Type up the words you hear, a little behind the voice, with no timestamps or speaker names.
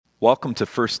Welcome to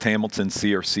First Hamilton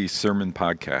CRC Sermon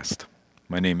Podcast.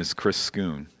 My name is Chris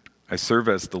Schoon. I serve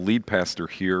as the lead pastor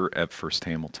here at First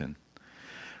Hamilton.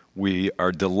 We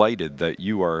are delighted that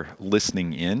you are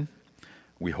listening in.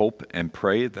 We hope and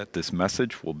pray that this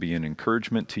message will be an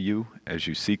encouragement to you as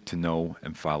you seek to know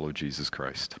and follow Jesus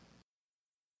Christ.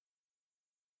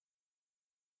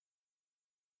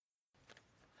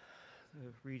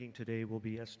 The reading today will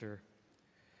be Esther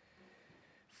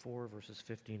 4, verses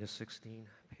 15 to 16,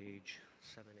 page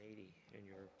 780 in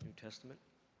your New Testament.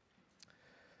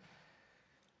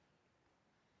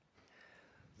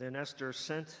 Then Esther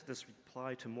sent this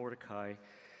reply to Mordecai,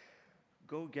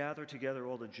 "Go gather together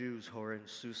all the Jews who are in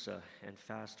Susa and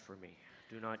fast for me.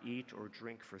 Do not eat or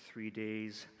drink for 3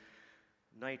 days,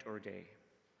 night or day.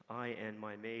 I and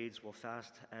my maids will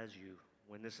fast as you.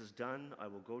 When this is done, I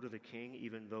will go to the king,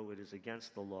 even though it is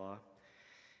against the law.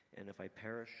 And if I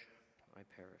perish, I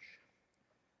perish."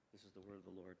 This is the word of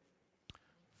the Lord.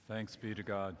 Thanks be to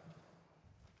God.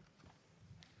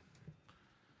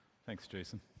 Thanks,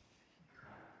 Jason.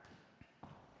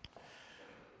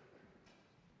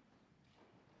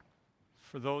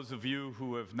 For those of you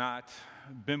who have not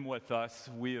been with us,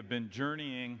 we have been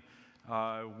journeying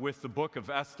with the book of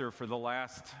Esther for the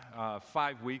last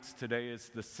 5 weeks. Today is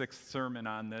the 6th sermon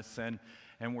on this, and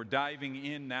we're diving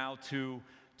in now to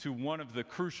one of the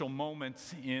crucial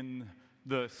moments in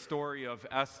the story of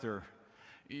Esther.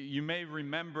 You may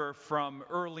remember from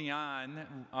early on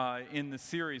in the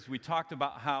series, we talked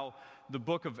about how the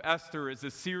book of Esther is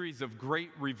a series of great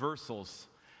reversals.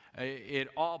 It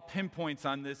all pinpoints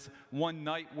on this one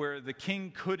night where the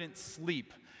king couldn't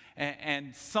sleep,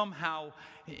 and somehow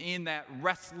in that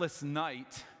restless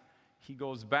night, he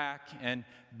goes back and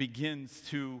begins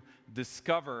to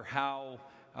discover how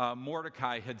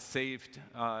Mordecai had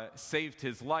saved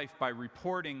his life by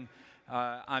reporting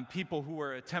on people who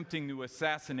were attempting to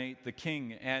assassinate the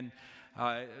king. And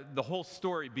the whole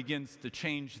story begins to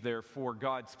change there for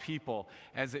God's people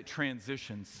as it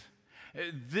transitions.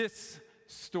 This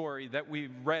story that we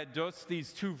read, just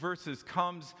these 2 verses,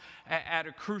 comes at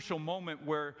a crucial moment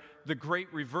where the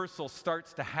great reversal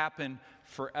starts to happen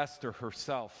for Esther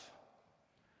herself.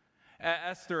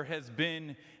 Esther has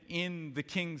been in the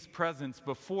king's presence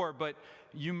before, but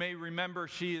you may remember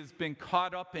she has been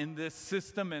caught up in this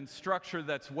system and structure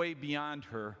that's way beyond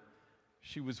her.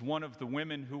 She was one of the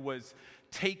women who was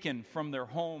taken from their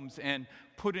homes and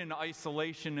put in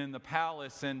isolation in the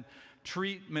palace and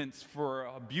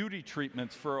beauty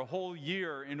treatments for a whole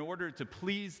year in order to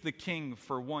please the king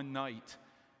for one night.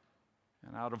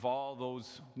 And out of all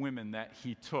those women that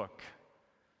he took,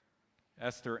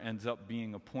 Esther ends up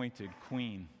being appointed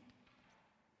queen.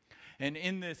 And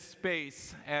in this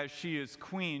space, as she is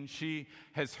queen, she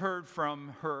has heard from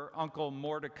her uncle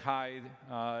Mordecai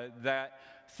that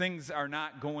things are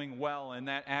not going well, and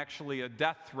that actually a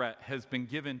death threat has been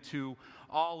given to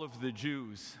all of the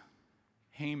Jews.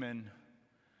 Haman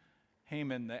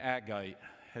the Agagite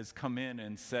has come in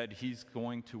and said he's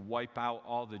going to wipe out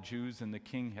all the Jews, and the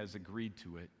king has agreed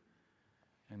to it.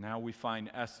 And now we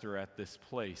find Esther at this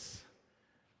place,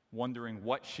 wondering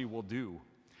what she will do.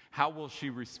 How will she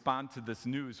respond to this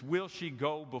news? Will she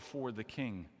go before the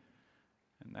king?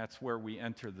 And that's where we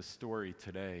enter the story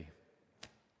today.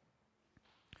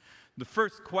 The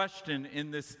first question in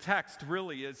this text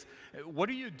really is, what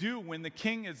do you do when the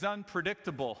king is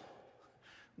unpredictable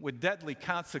with deadly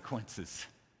consequences?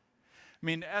 I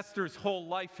mean, Esther's whole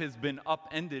life has been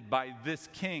upended by this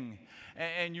king.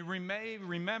 And you may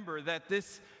remember that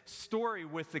this story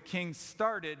with the king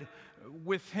started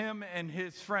with him and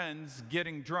his friends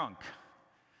getting drunk.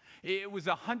 It was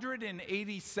a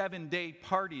 187-day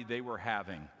party they were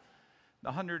having. The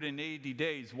 180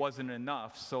 days wasn't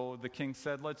enough, so the king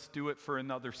said, let's do it for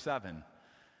another 7.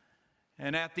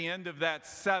 And at the end of that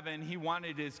 7, he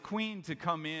wanted his queen to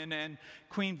come in and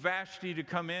Queen Vashti to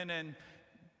come in, and,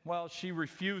 well, she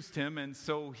refused him, and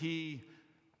so he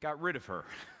got rid of her.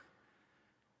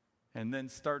 And then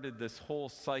started this whole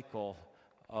cycle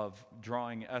of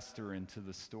drawing Esther into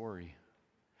the story.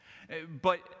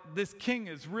 But this king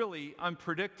is really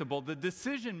unpredictable. The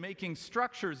decision-making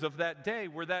structures of that day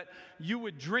were that you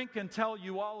would drink until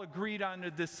you all agreed on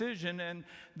a decision, and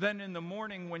then in the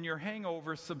morning when your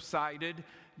hangover subsided,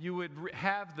 you would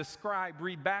have the scribe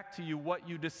read back to you what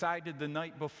you decided the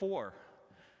night before.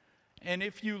 And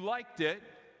if you liked it,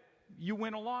 you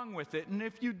went along with it. And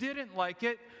if you didn't like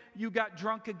it, you got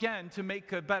drunk again to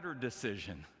make a better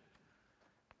decision.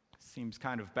 Seems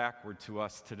kind of backward to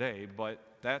us today, but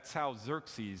that's how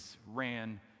Xerxes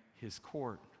ran his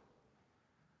court.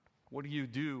 What do you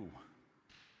do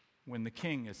when the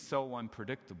king is so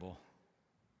unpredictable?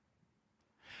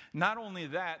 Not only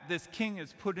that, this king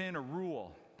has put in a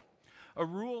rule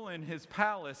in his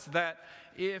palace that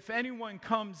if anyone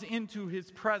comes into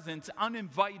his presence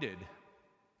uninvited,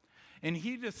 and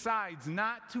he decides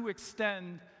not to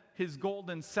extend his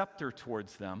golden scepter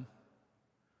towards them,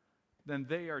 then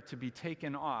they are to be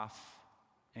taken off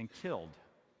and killed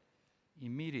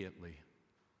immediately.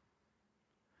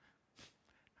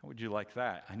 How would you like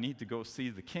that? I need to go see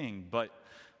the king, but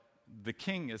the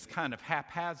king is kind of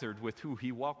haphazard with who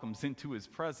he welcomes into his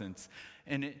presence.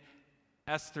 And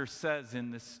Esther says in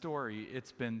this story,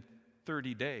 it's been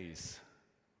 30 days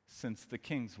since the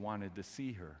kings wanted to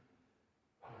see her.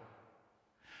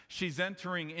 She's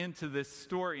entering into this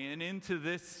story and into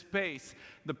this space.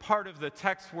 The part of the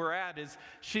text we're at is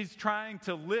she's trying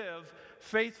to live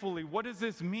faithfully. What does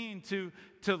this mean to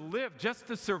live, just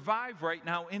to survive right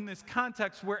now in this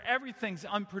context where everything's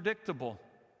unpredictable?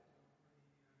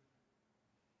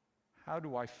 How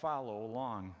do I follow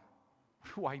along?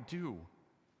 What do I do?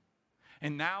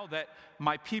 And now that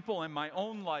my people and my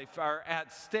own life are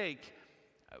at stake,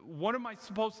 what am I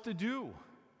supposed to do?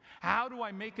 How do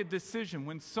I make a decision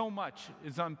when so much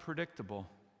is unpredictable?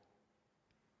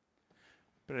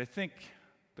 But I think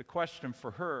the question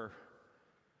for her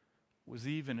was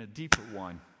even a deeper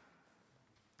one.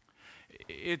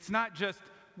 It's not just,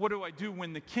 what do I do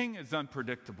when the king is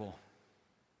unpredictable?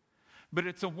 But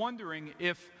it's a wondering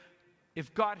if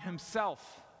God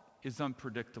himself is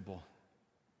unpredictable.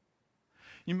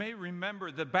 You may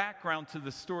remember the background to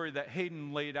the story that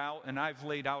Hayden laid out and I've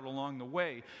laid out along the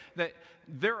way, that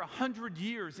they're 100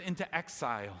 years into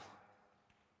exile.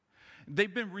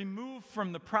 They've been removed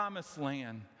from the promised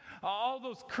land. All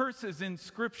those curses in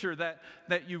Scripture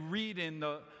that you read in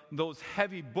those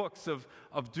heavy books of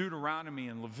Deuteronomy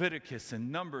and Leviticus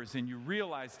and Numbers, and you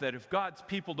realize that if God's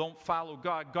people don't follow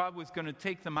God, God was going to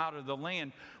take them out of the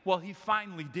land. Well, he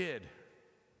finally did.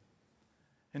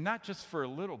 And not just for a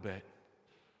little bit.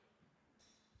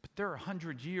 But they're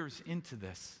 100 years into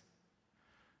this.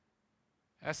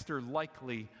 Esther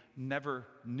likely never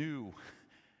knew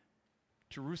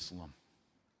Jerusalem.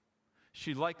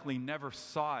 She likely never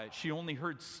saw it. She only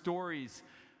heard stories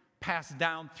passed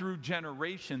down through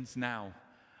generations now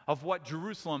of what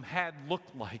Jerusalem had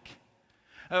looked like,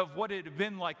 of what it had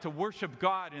been like to worship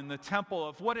God in the temple,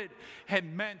 of what it had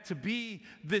meant to be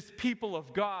this people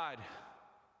of God.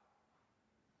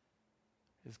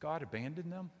 Has God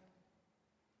abandoned them?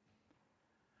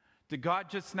 Did God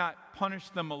just not punish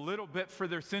them a little bit for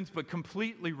their sins, but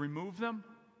completely remove them?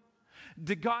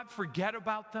 Did God forget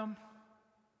about them?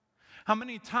 How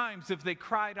many times have they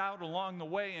cried out along the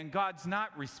way and God's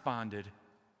not responded?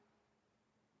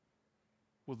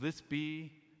 Will this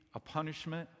be a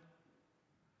punishment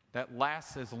that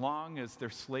lasts as long as their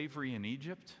slavery in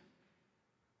Egypt?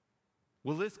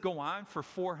 Will this go on for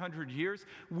 400 years?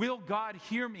 Will God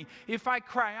hear me? If I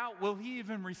cry out, will he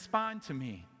even respond to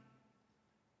me?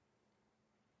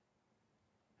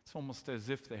 It's almost as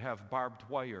if they have barbed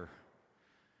wire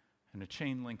and a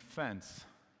chain link fence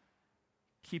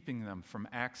keeping them from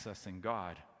accessing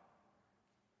God,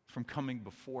 from coming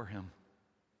before him.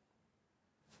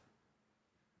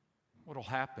 What will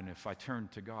happen if I turn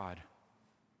to God?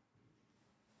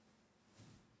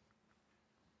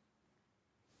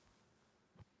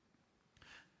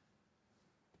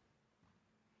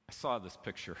 I saw this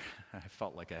picture. I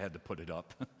felt like I had to put it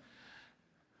up.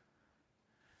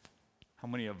 How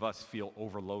many of us feel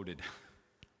overloaded,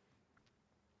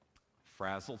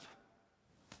 frazzled?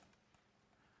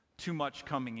 Too much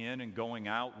coming in and going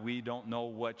out. We don't know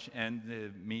which end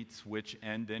meets which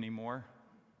end anymore.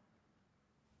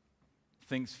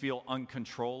 Things feel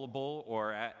uncontrollable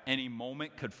or at any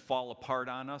moment could fall apart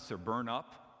on us or burn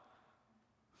up.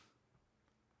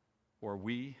 Or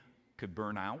we could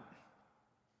burn out.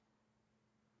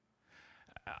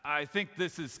 I think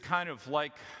this is kind of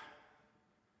like,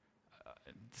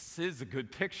 this is a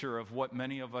good picture of what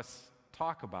many of us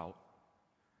talk about.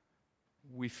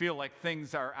 We feel like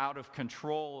things are out of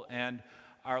control and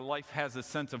our life has a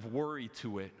sense of worry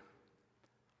to it,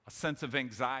 a sense of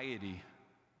anxiety.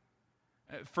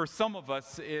 For some of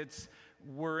us,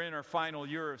 we're in our final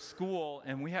year of school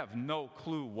and we have no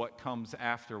clue what comes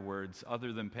afterwards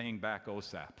other than paying back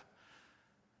OSAP.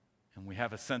 And we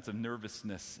have a sense of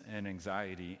nervousness and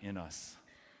anxiety in us.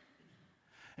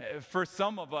 For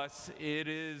some of us, it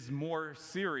is more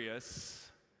serious.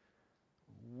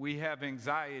 We have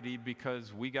anxiety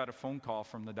because we got a phone call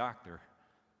from the doctor.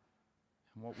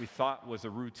 And what we thought was a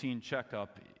routine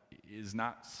checkup is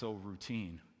not so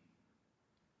routine.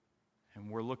 And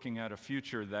we're looking at a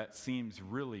future that seems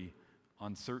really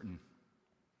uncertain.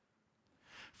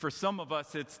 For some of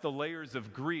us, it's the layers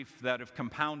of grief that have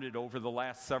compounded over the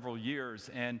last several years,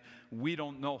 and we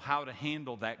don't know how to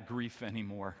handle that grief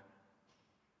anymore.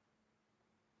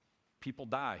 People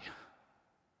die.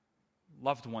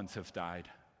 Loved ones have died.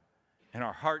 And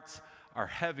our hearts are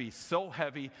heavy, so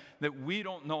heavy that we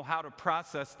don't know how to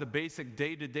process the basic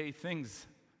day-to-day things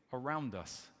around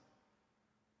us.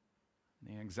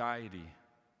 The anxiety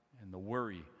and the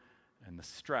worry and the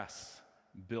stress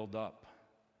build up.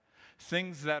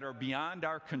 Things that are beyond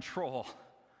our control,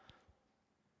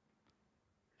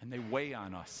 and they weigh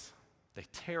on us. They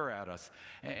tear at us,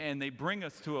 and they bring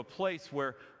us to a place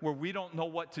where we don't know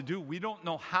what to do. We don't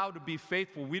know how to be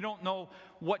faithful. We don't know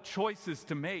what choices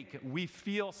to make. We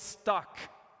feel stuck.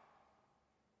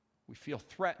 We feel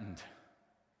threatened.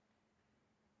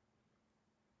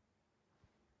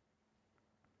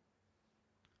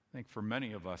 I think for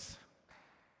many of us,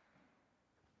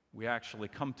 we actually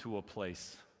come to a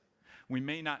place. We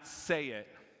may not say it,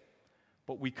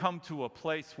 but we come to a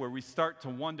place where we start to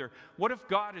wonder, what if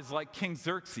God is like King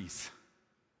Xerxes?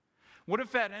 What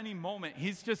if at any moment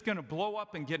he's just going to blow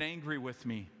up and get angry with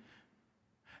me?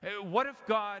 What if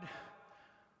God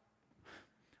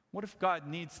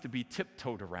needs to be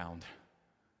tiptoed around?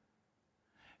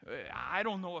 I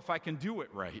don't know if I can do it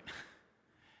right.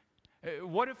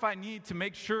 What if I need to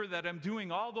make sure that I'm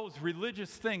doing all those religious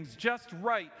things just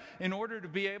right in order to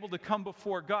be able to come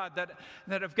before God, that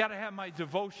I've got to have my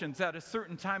devotions at a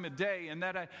certain time of day, and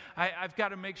that I've got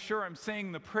to make sure I'm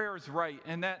saying the prayers right,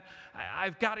 and that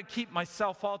I've got to keep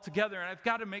myself all together, and I've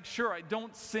got to make sure I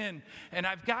don't sin, and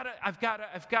I've got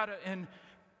to, and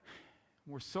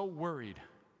we're so worried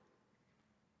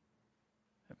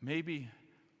that maybe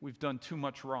we've done too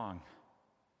much wrong,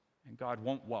 and God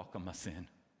won't welcome us in.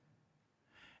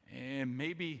 And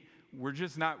maybe we're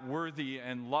just not worthy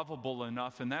and lovable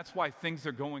enough, and that's why things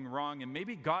are going wrong, and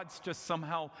maybe God's just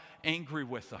somehow angry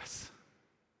with us.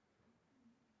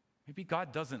 Maybe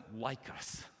God doesn't like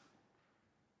us.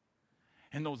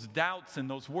 And those doubts and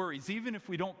those worries, even if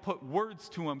we don't put words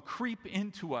to them, creep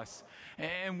into us,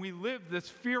 and we live this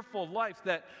fearful life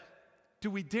that,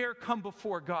 do we dare come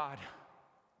before God?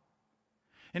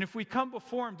 And if we come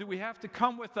before him, do we have to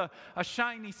come with a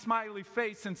shiny, smiley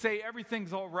face and say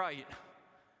everything's all right?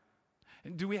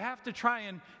 And do we have to try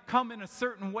and come in a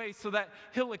certain way so that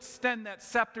he'll extend that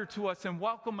scepter to us and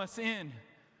welcome us in?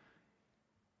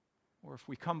 Or if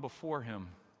we come before him,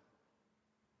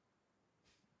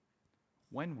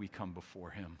 when we come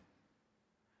before him,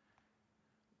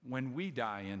 when we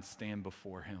die and stand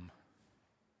before him,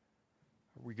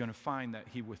 are we going to find that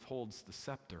he withholds the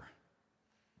scepter?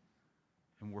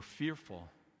 And we're fearful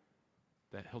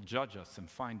that he'll judge us and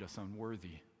find us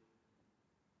unworthy,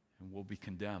 and we'll be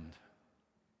condemned.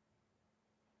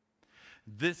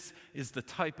 This is the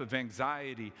type of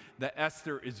anxiety that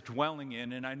Esther is dwelling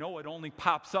in, and I know it only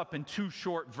pops up in 2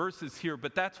 short verses here,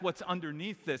 but that's what's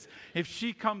underneath this. If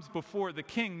she comes before the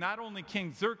king, not only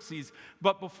King Xerxes,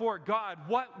 but before God,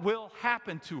 what will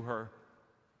happen to her?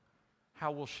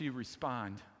 How will she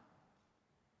respond?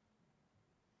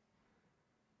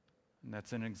 And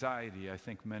that's an anxiety I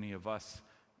think many of us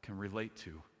can relate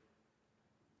to.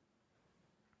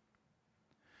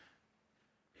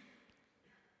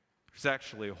 There's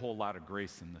actually a whole lot of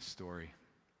grace in this story.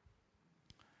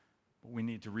 But we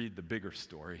need to read the bigger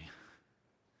story.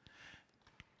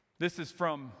 This is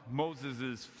from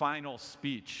Moses' final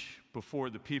speech before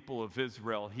the people of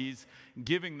Israel. He's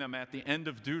giving them at the end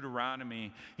of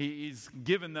Deuteronomy, he's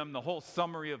given them the whole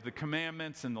summary of the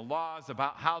commandments and the laws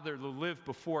about how they're to live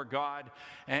before God.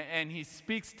 And he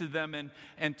speaks to them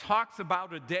and talks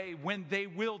about a day when they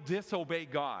will disobey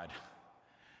God.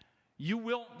 You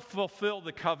won't fulfill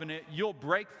the covenant, you'll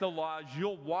break the laws,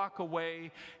 you'll walk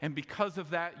away, and because of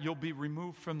that, you'll be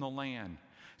removed from the land.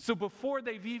 So before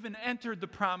they've even entered the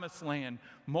promised land,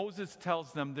 Moses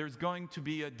tells them there's going to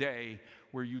be a day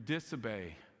where you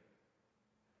disobey.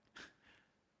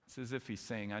 It's as if he's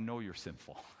saying, I know you're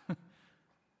sinful,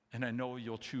 and I know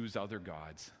you'll choose other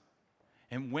gods.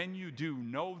 And when you do,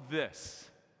 know this,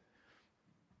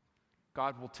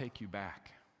 God will take you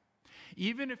back.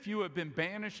 Even if you have been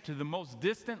banished to the most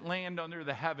distant land under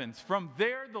the heavens, from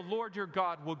there the Lord your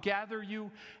God will gather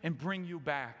you and bring you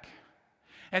back.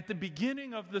 At the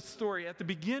beginning of the story, at the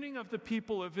beginning of the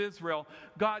people of Israel,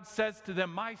 God says to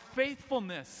them, my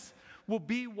faithfulness will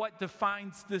be what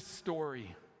defines this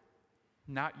story,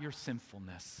 not your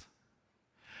sinfulness.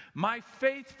 My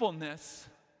faithfulness,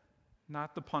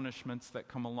 not the punishments that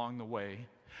come along the way.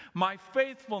 My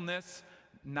faithfulness,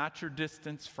 not your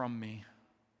distance from me.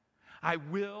 I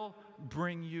will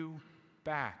bring you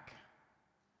back.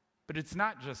 But it's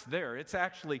not just there. It's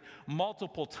actually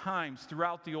multiple times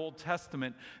throughout the Old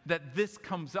Testament that this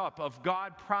comes up, of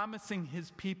God promising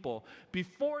his people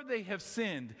before they have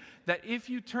sinned that if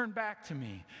you turn back to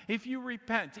me, if you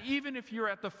repent, even if you're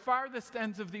at the farthest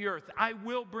ends of the earth, I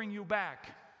will bring you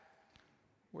back.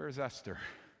 Where's Esther?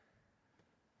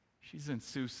 She's in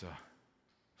Susa,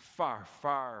 far,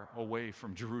 far away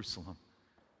from Jerusalem.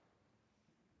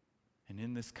 And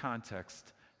in this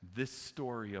context, this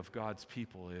story of God's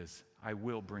people is, I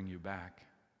will bring you back.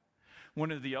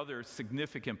 One of the other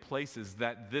significant places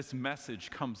that this message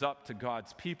comes up to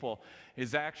God's people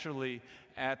is actually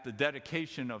at the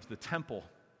dedication of the temple.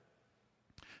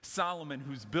 Solomon,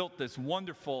 who's built this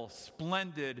wonderful,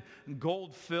 splendid,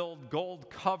 gold-filled,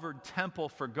 gold-covered temple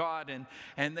for God,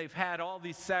 and they've had all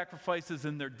these sacrifices,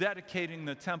 and they're dedicating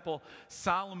the temple.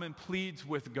 Solomon pleads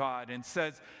with God and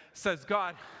says,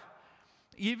 God,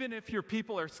 even if your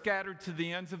people are scattered to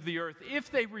the ends of the earth, if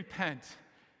they repent,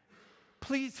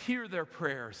 please hear their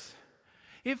prayers.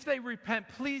 If they repent,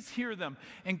 please hear them.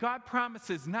 And God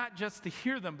promises not just to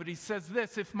hear them, but he says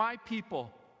this, if my people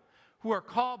who are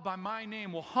called by my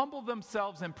name will humble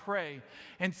themselves and pray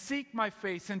and seek my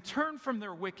face and turn from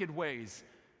their wicked ways,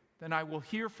 then I will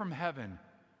hear from heaven.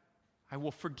 I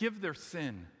will forgive their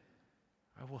sin.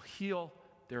 I will heal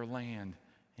their land.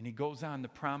 And he goes on to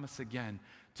promise again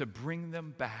to bring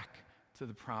them back to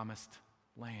the promised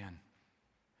land.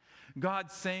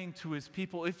 God's saying to his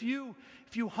people, if you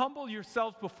humble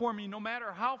yourselves before me, no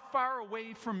matter how far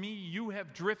away from me you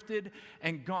have drifted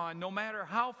and gone, no matter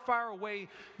how far away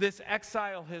this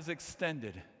exile has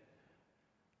extended,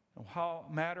 no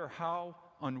matter how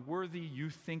unworthy you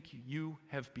think you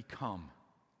have become,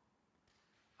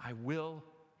 I will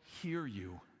hear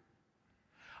you.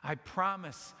 I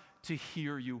promise to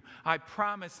hear you. I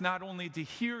promise not only to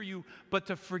hear you, but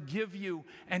to forgive you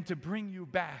and to bring you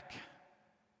back.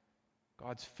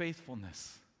 God's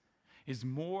faithfulness is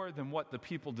more than what the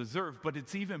people deserve, but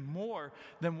it's even more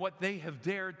than what they have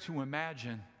dared to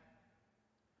imagine.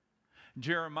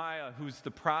 Jeremiah, who's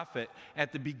the prophet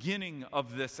at the beginning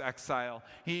of this exile,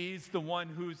 he's the one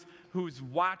who's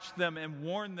watched them and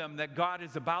warned them that God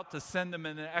is about to send them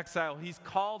into exile. He's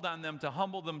called on them to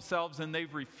humble themselves, and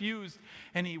they've refused,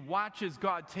 and he watches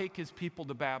God take his people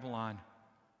to Babylon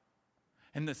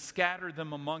and to scatter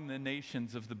them among the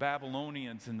nations of the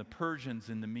Babylonians and the Persians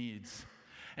and the Medes.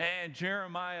 And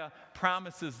Jeremiah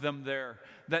promises them there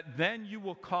that then you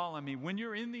will call on me. When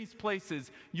you're in these places,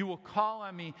 you will call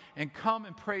on me and come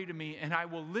and pray to me, and I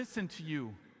will listen to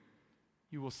you.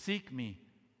 You will seek me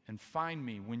and find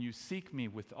me when you seek me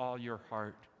with all your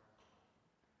heart.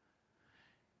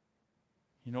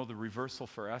 You know the reversal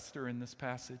for Esther in this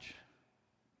passage?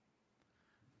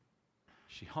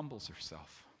 She humbles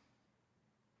herself.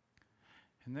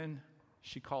 And then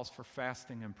she calls for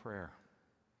fasting and prayer.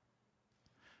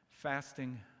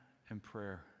 Fasting and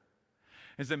prayer.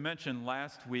 As I mentioned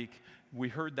last week, we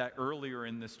heard that earlier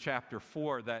in this chapter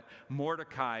 4, that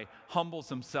Mordecai humbles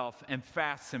himself and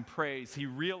fasts and prays. He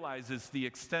realizes the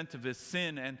extent of his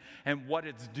sin and what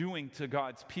it's doing to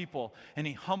God's people, and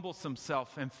he humbles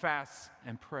himself and fasts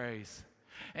and prays.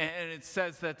 And it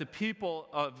says that the people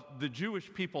of the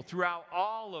Jewish people throughout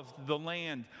all of the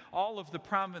land, all of the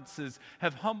provinces,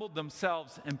 have humbled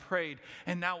themselves and prayed.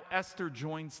 And now Esther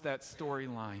joins that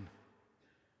storyline.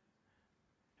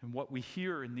 And what we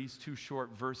hear in these two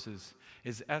short verses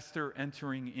is Esther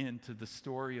entering into the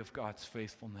story of God's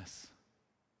faithfulness.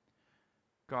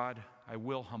 God, I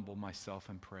will humble myself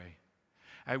and pray.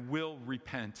 I will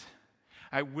repent.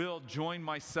 I will join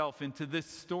myself into this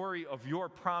story of your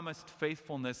promised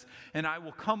faithfulness, and I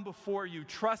will come before you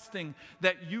trusting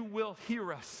that you will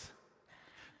hear us,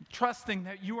 trusting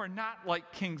that you are not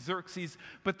like King Xerxes,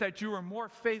 but that you are more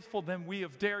faithful than we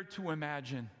have dared to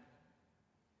imagine.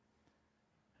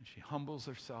 And she humbles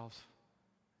herself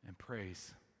and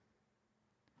prays.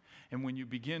 And when you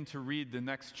begin to read the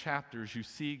next chapters, you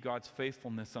see God's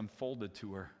faithfulness unfolded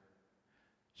to her.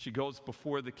 She goes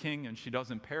before the king and she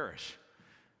doesn't perish.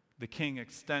 The king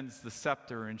extends the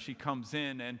scepter and she comes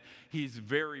in and he's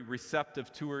very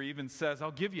receptive to her, even says,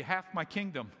 I'll give you half my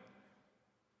kingdom.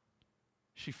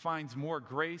 She finds more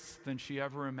grace than she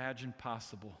ever imagined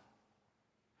possible.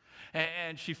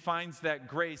 And she finds that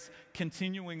grace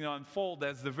continuing to unfold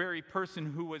as the very person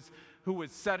who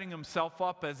was setting himself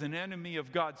up as an enemy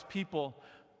of God's people,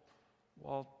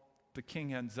 well, the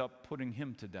king ends up putting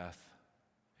him to death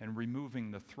and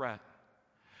removing the threat.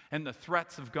 And the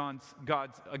threats of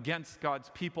against God's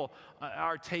people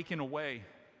are taken away.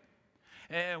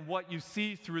 And what you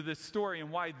see through this story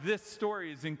and why this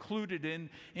story is included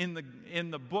in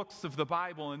the books of the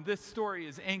Bible and this story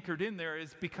is anchored in there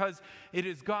is because it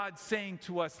is God saying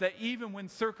to us that even when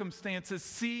circumstances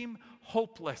seem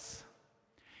hopeless,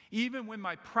 even when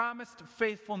my promised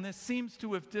faithfulness seems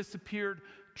to have disappeared,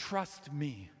 trust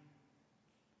me.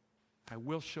 I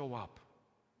will show up.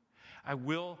 I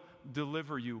will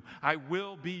deliver you. I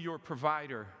will be your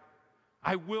provider.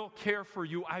 I will care for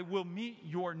you. I will meet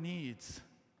your needs.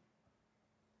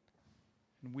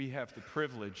 And we have the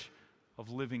privilege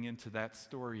of living into that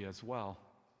story as well.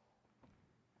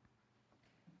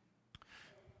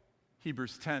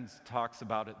 Hebrews 10 talks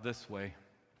about it this way.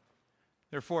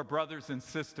 Therefore, brothers and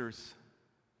sisters,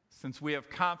 since we have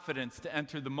confidence to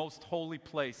enter the most holy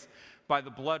place by the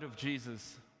blood of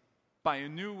Jesus, by a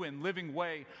new and living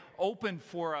way opened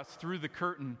for us through the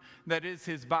curtain that is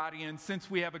his body. And since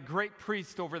we have a great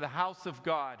priest over the house of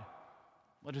God,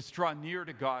 let us draw near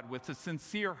to God with a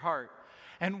sincere heart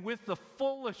and with the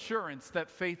full assurance that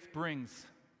faith brings,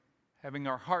 having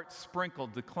our hearts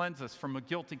sprinkled to cleanse us from a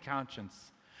guilty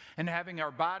conscience, and having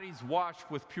our bodies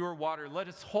washed with pure water, let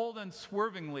us hold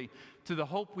unswervingly to the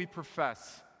hope we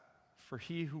profess, for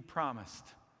he who promised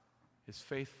is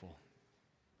faithful.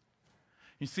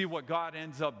 You see, what God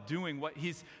ends up doing, what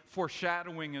he's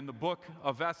foreshadowing in the book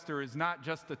of Esther is not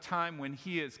just a time when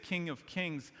he as King of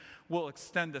Kings will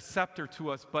extend a scepter to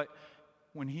us, but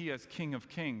when he as King of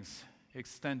Kings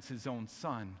extends his own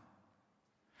son.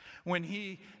 When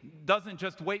he doesn't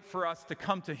just wait for us to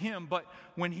come to him, but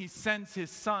when he sends his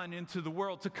son into the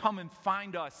world to come and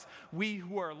find us, we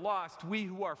who are lost, we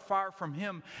who are far from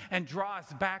him, and draw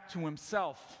us back to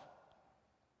himself.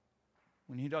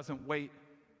 When he doesn't wait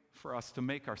for us to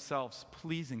make ourselves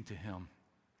pleasing to him,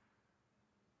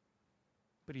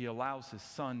 but he allows his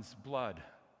son's blood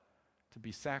to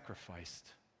be sacrificed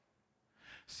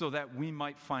so that we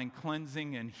might find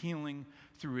cleansing and healing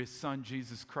through his son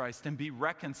Jesus Christ and be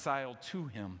reconciled to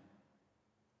him.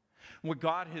 What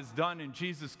God has done in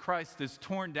Jesus Christ is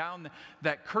torn down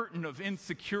that curtain of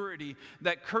insecurity,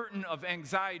 that curtain of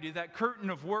anxiety, that curtain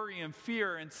of worry and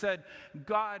fear, and said,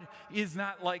 God is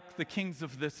not like the kings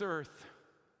of this earth,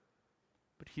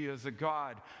 but he is a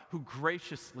God who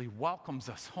graciously welcomes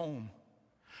us home.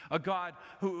 A God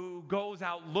who goes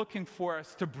out looking for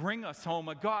us to bring us home.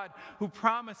 A God who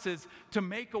promises to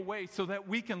make a way so that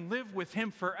we can live with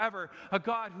him forever. A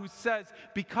God who says,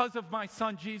 because of my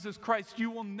son Jesus Christ,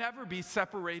 you will never be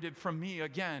separated from me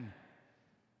again.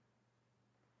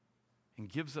 And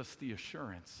gives us the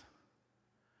assurance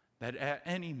that at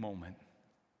any moment,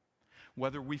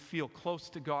 whether we feel close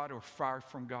to God or far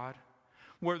from God,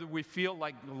 whether we feel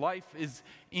like life is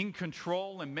in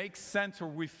control and makes sense, or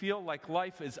we feel like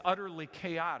life is utterly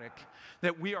chaotic,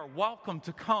 that we are welcome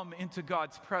to come into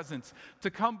God's presence,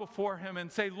 to come before him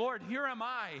and say, Lord, here am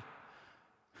I,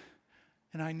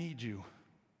 and I need you.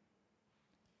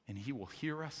 And he will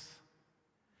hear us,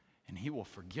 and he will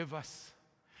forgive us,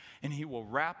 and he will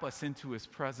wrap us into his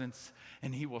presence,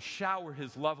 and he will shower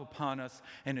his love upon us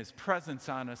and his presence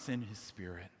on us in his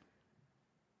Spirit.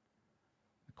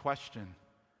 The question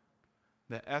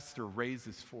that Esther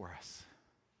raises for us,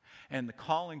 and the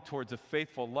calling towards a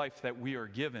faithful life that we are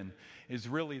given, is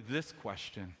really this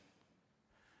question: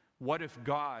 what if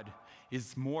God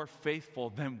is more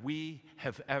faithful than we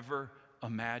have ever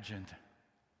imagined?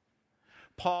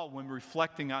 Paul, when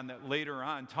reflecting on that later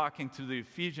on, talking to the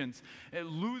Ephesians, it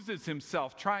loses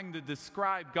himself trying to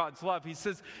describe God's love. He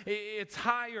says it's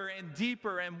higher and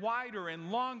deeper and wider and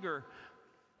longer.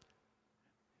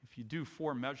 If you do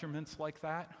 4 measurements like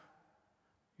that,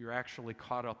 you're actually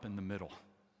caught up in the middle.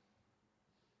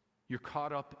 You're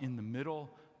caught up in the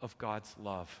middle of God's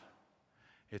love.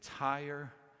 It's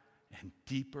higher and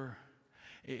deeper.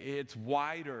 It's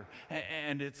wider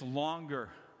and it's longer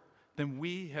than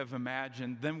we have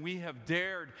imagined, than we have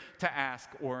dared to ask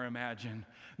or imagine.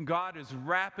 God is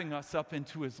wrapping us up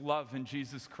into his love in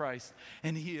Jesus Christ,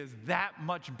 and he is that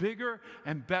much bigger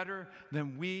and better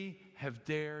than we have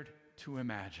dared to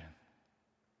imagine.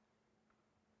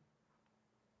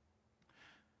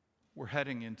 We're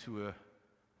heading into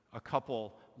a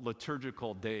couple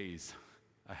liturgical days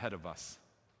ahead of us.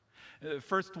 The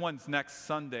first one's next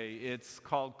Sunday. It's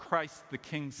called Christ the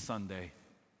King Sunday.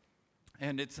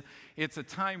 And it's a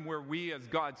time where we as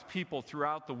God's people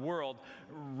throughout the world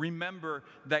remember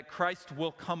that Christ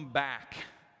will come back,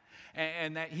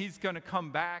 and that he's going to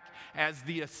come back as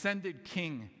the ascended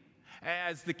king,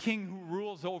 as the king who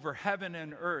rules over heaven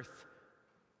and earth.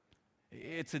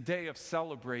 It's a day of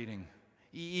celebrating,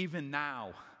 even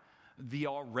now, the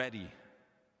already,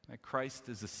 that Christ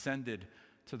is ascended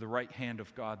to the right hand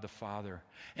of God the Father.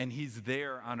 And he's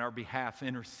there on our behalf,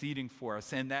 interceding for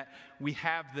us. And that we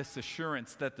have this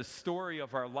assurance that the story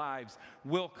of our lives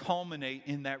will culminate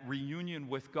in that reunion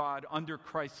with God under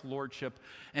Christ's lordship,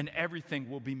 and everything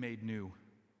will be made new.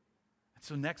 And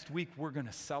so next week, we're going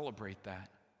to celebrate that.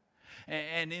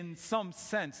 And in some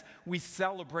sense, we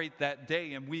celebrate that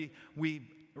day, and we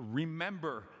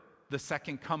remember the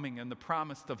second coming and the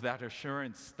promise of that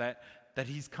assurance that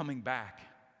he's coming back.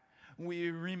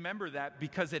 We remember that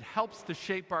because it helps to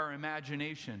shape our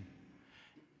imagination.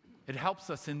 It helps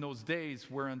us in those days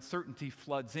where uncertainty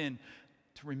floods in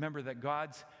to remember that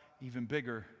God's even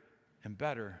bigger and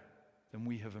better than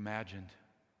we have imagined.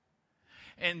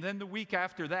 And then the week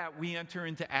after that, we enter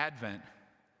into Advent,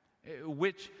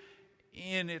 which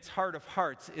in its heart of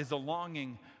hearts is a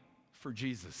longing for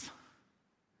Jesus.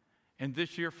 And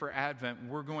this year for Advent,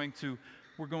 we're going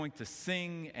to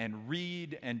sing and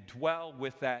read and dwell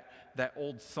with that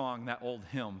old song, that old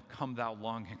hymn, Come Thou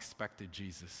Long Expected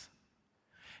Jesus.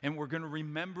 And we're going to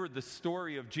remember the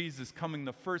story of Jesus coming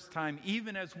the first time,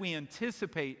 even as we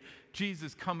anticipate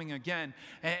Jesus coming again.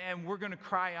 And we're going to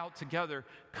cry out together,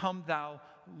 Come Thou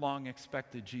Long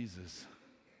Expected Jesus.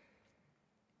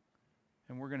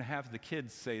 And we're going to have the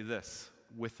kids say this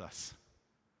with us.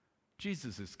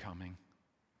 Jesus is coming.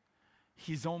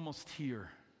 He's almost here.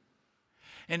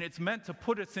 And it's meant to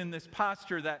put us in this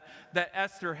posture that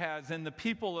Esther has and the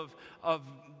people of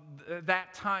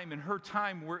that time and her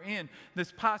time were in,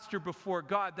 this posture before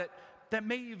God that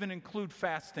may even include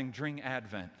fasting during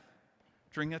Advent,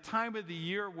 during a time of the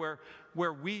year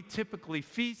where we typically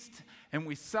feast and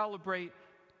we celebrate.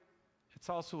 It's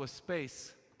also a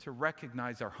space to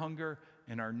recognize our hunger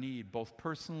and our need, both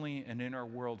personally and in our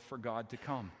world, for God to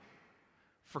come,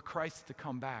 for Christ to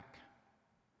come back.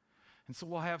 And so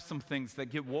we'll have some things that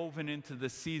get woven into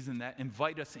this season that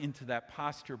invite us into that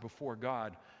posture before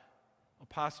God, a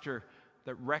posture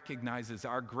that recognizes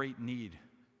our great need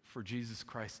for Jesus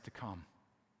Christ to come.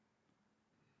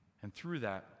 And through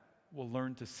that, we'll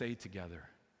learn to say together,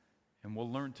 and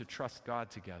we'll learn to trust God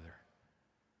together,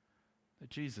 that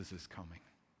Jesus is coming.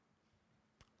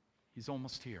 He's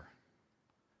almost here.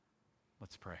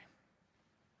 Let's pray.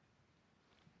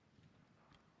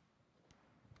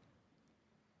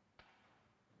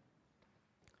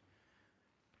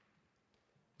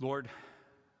 Lord,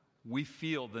 we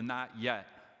feel the not yet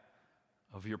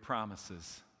of your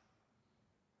promises.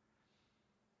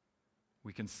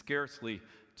 We can scarcely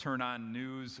turn on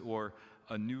news or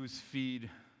a news feed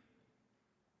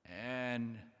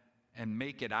and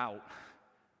make it out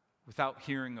without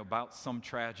hearing about some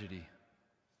tragedy,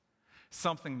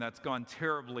 something that's gone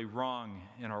terribly wrong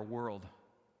in our world.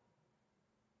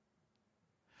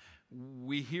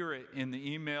 We hear it in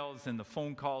the emails and the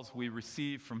phone calls we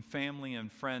receive from family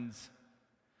and friends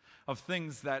of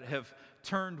things that have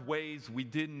turned ways we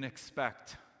didn't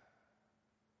expect,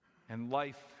 and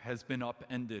life has been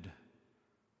upended,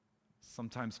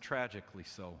 sometimes tragically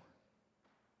so.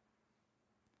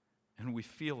 And we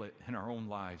feel it in our own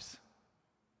lives.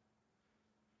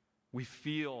 We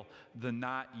feel the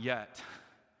not yet,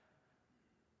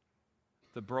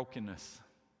 the brokenness,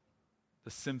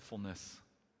 the sinfulness.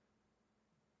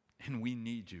 And we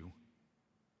need you.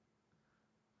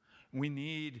 We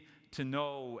need to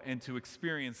know and to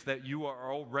experience that you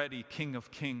are already King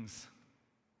of Kings.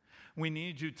 We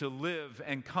need you to live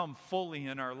and come fully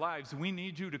in our lives. We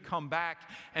need you to come back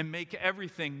and make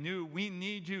everything new. We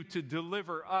need you to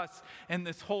deliver us and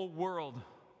this whole world.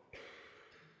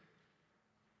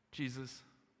 Jesus,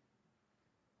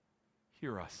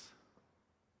 hear us.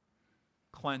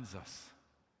 Cleanse us.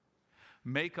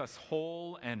 Make us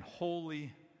whole and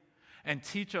holy, and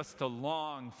teach us to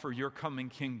long for your coming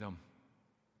kingdom.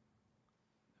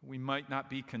 We might not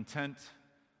be content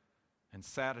and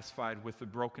satisfied with the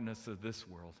brokenness of this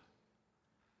world,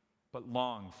 but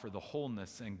long for the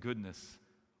wholeness and goodness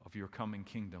of your coming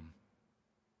kingdom.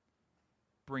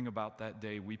 Bring about that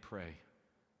day, we pray.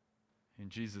 In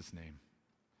Jesus' name,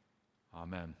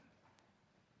 amen.